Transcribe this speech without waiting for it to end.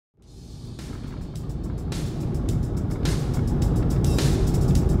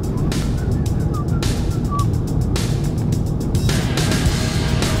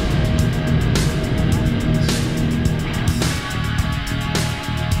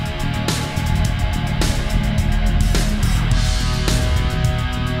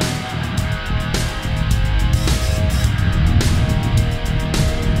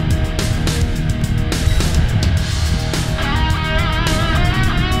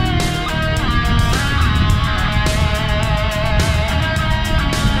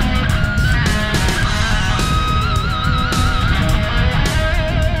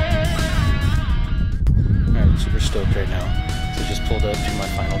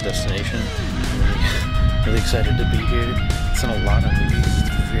destination. I'm really excited to be here. It's in a lot of movies. It's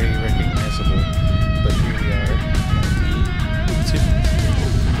very recognizable. But here we are at the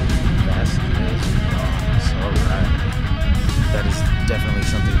vast so that is definitely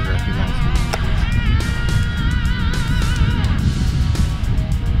something to recognize.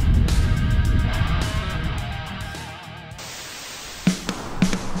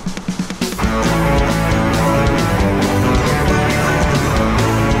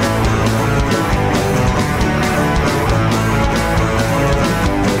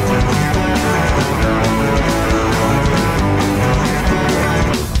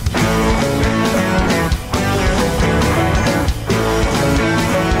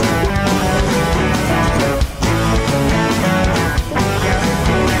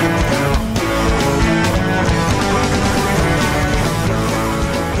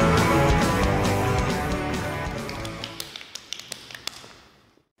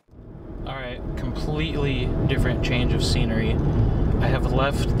 Completely different change of scenery. I have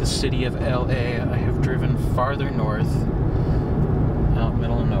left the city of LA. I have driven farther north, out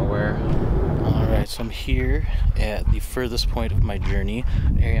middle of nowhere. Alright, so I'm here at the furthest point of my journey,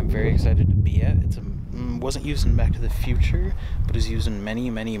 an area I'm very excited to be at. It wasn't used in Back to the Future, but is used in many,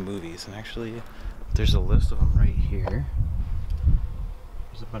 many movies. And actually, there's a list of them right here.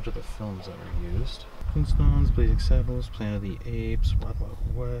 There's a bunch of the films that were used. Flintstones, Blazing Saddles, Planet of the Apes, Wild Wild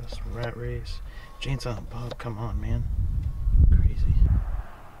West, Rat Race, Jane Silent Bob, come on, man. Crazy.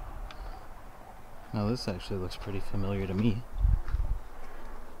 Now this actually looks pretty familiar to me.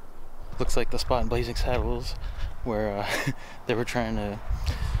 Looks like the spot in Blazing Saddles where they were trying to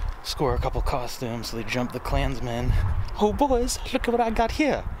score a couple costumes, so they jumped the Klansmen. Oh boys, look at what I got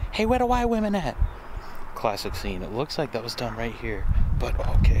here. Hey, where the white women at? Classic scene. It looks like that was done right here, but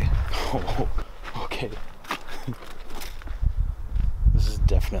okay. Okay. This is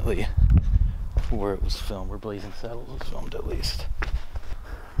definitely where it was filmed, where Blazing Saddles was filmed at least.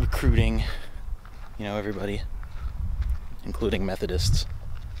 Recruiting, you know, everybody, including Methodists.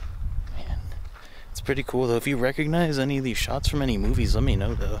 Man, it's pretty cool though. If you recognize any of these shots from any movies, let me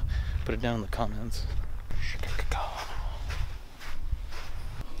know though. Put it down in the comments.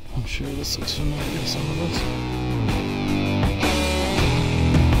 I'm sure this looks familiar to some of us.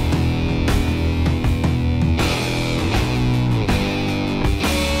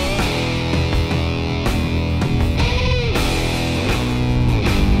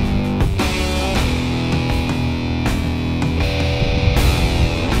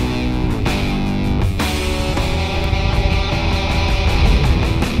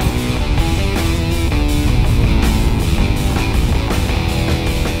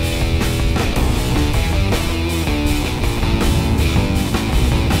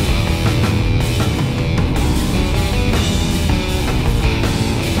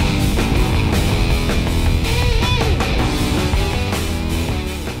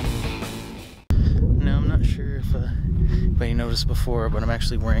 Noticed before, but I'm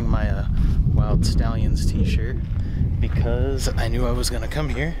actually wearing my Wild Stallions t-shirt because I knew I was gonna come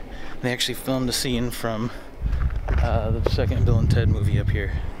here. They actually filmed a scene from the second Bill and Ted movie up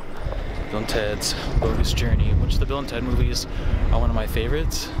here, Bill and Ted's Bogus Journey, which the Bill and Ted movies are one of my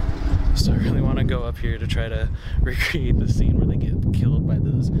favorites, so I really want to go up here to try to recreate the scene where they get killed by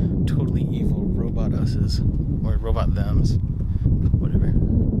those totally evil robot us's, or robot thems, whatever.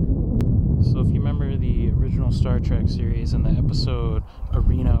 So if you remember the original Star Trek series and the episode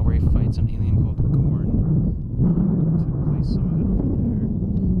Arena where he fights an alien called Gorn, took place some of it over there,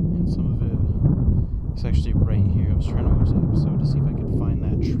 and some of it is actually right here. I was trying to watch the episode to see if I could find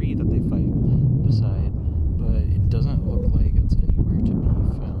that tree that they fight beside, but it doesn't look like it's anywhere to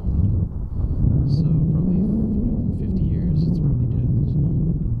be found. So probably 50 years it's probably dead. So.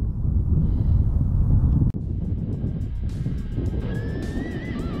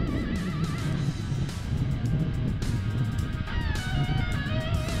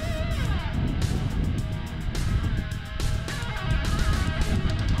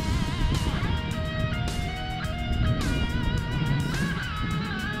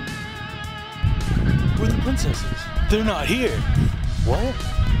 Princesses. They're not here. What?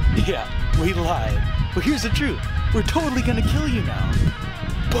 Yeah, we lied. But here's the truth. We're totally gonna kill you now.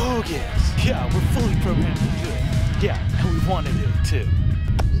 Bogus. Yeah, we're fully programmed to do it. Yeah, and we wanted it too.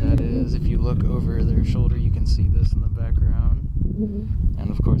 So that is, if you look over their shoulder, you can see this in the background. And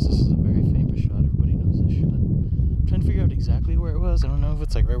of course, this is a very famous shot. Everybody knows this shot. I'm trying to figure out exactly where it was. I don't know if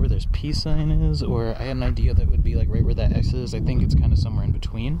it's like right where there's peace sign is, or I had an idea that would be like right where that X is. I think it's kind of somewhere in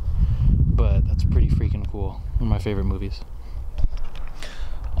between. But that's pretty freaking cool. One of my favorite movies.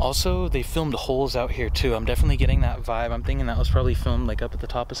 Also, they filmed holes out here too. I'm definitely getting that vibe. I'm thinking that was probably filmed like up at the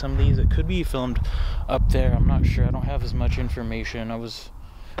top of some of these. It could be filmed up there. I'm not sure. I don't have as much information. I was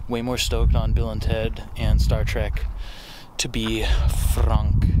way more stoked on Bill and Ted and Star Trek, to be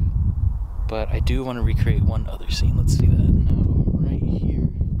frank. But I do want to recreate one other scene. Let's see that. Now, right here,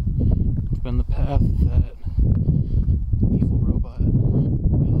 I've been the path that evil robot Bill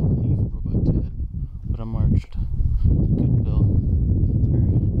and evil robot Ted would have marched. Good Bill,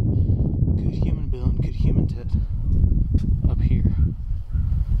 or good human Bill and good human Ted up here.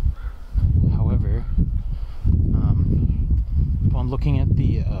 However, while I'm looking at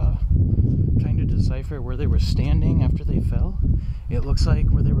the, trying to decipher where they were standing after they fell, it looks like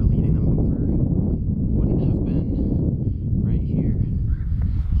where they were leading them over wouldn't have been right here,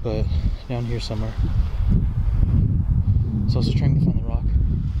 but down here somewhere. I was also trying to find the rock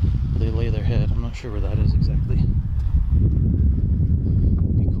where they lay their head. I'm not sure where that is exactly.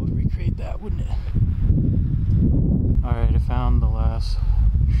 Be cool to recreate that, wouldn't it? Alright, I found the last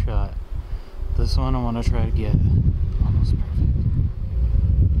shot. This one I want to try to get almost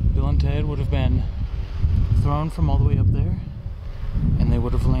perfect. Bill and Ted would have been thrown from all the way up there, and they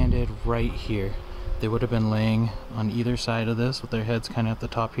would have landed right here. They would have been laying on either side of this with their heads kind of at the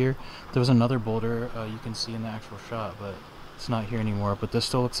top here. There was another boulder you can see in the actual shot, but it's not here anymore, but this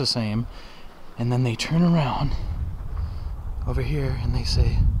still looks the same. And then they turn around over here and they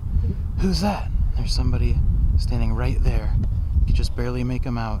say, "Who's that?" There's somebody standing right there. You can just barely make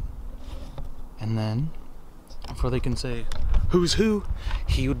them out. And then, before they can say, "Who's who?"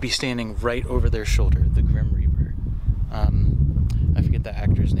 he would be standing right over their shoulder, the Grim Reaper. I forget the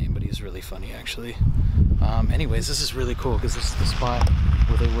actor's name, but he's really funny, actually. Anyways, this is really cool, because this is the spot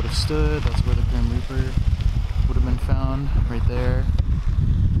where they would have stood. That's where the Grim Reaper would have been found, right there.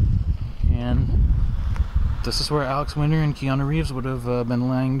 And this is where Alex Winter and Keanu Reeves would have been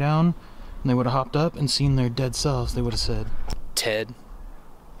lying down, and they would have hopped up and seen their dead selves. They would have said, "Ted,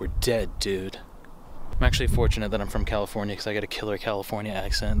 we're dead, dude." I'm actually fortunate that I'm from California, because I got a killer California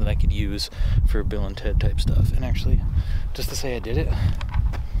accent that I could use for Bill and Ted type stuff. And actually, just to say I did it,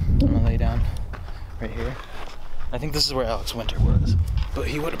 I'm gonna lay down right here. I think this is where Alex Winter was, but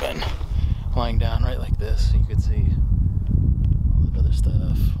he would have been lying down right like this, so you could see all that other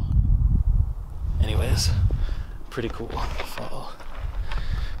stuff. Anyways, pretty cool. Follow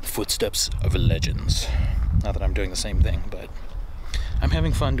footsteps of legends. Not that I'm doing the same thing, but I'm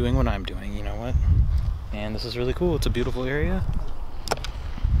having fun doing what I'm doing, you know what? And this is really cool. It's a beautiful area.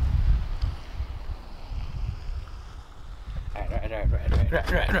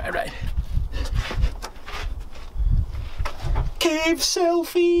 Right. Cave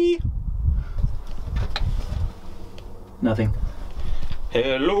selfie! Nothing.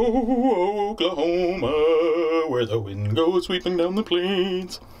 Hello, Oklahoma, where the wind goes sweeping down the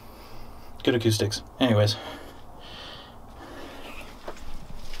plains. Good acoustics. Anyways.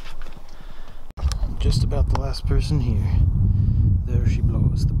 Just about the last person here. There she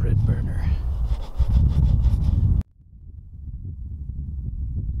blows, the bread burner.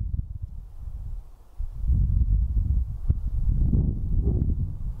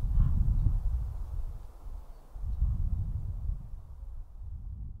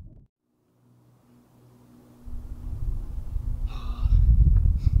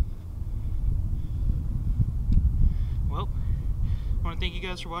 Well, I want to thank you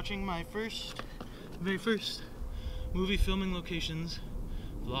guys for watching my very first movie filming locations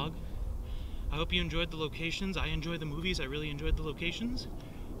vlog. I hope you enjoyed the locations. I enjoyed the movies. I really enjoyed the locations.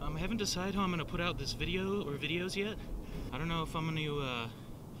 I haven't decided how I'm going to put out this video or videos yet. I don't know if I'm going to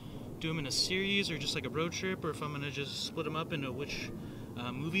do them in a series or just like a road trip, or if I'm going to just split them up into which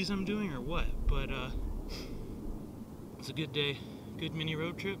movies I'm doing or what. But it's a good day, good mini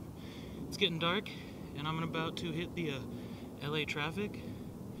road trip. It's getting dark and I'm about to hit the LA traffic.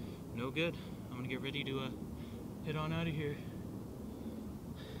 No good. I'm gonna get ready to head on out of here.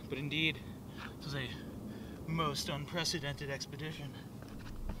 But indeed, this was a most unprecedented expedition.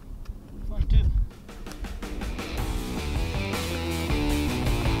 Fun too.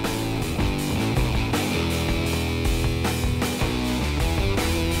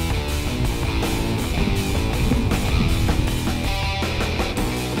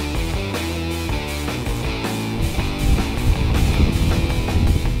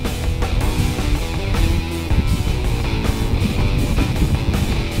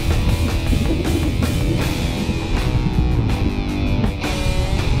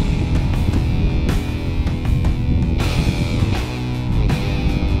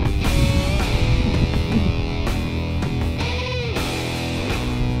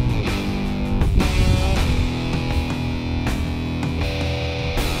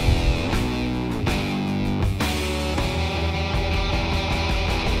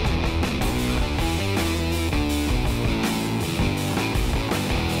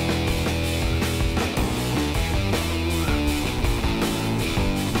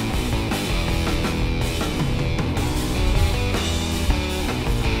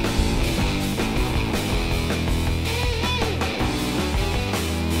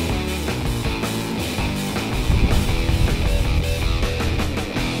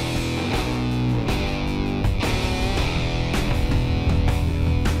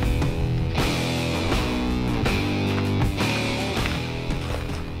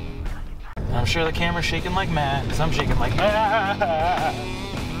 sure the camera's shaking like mad, because I'm shaking like mad.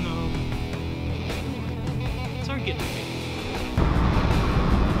 Sorry, getting me.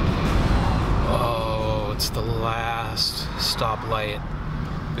 Oh, it's the last stoplight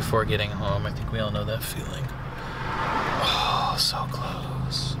before getting home. I think we all know that feeling. Oh, so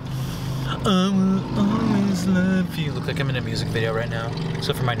close. I will always love you. Look like I'm in a music video right now,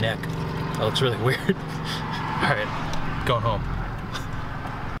 except for my neck. That looks really weird. Alright, going home.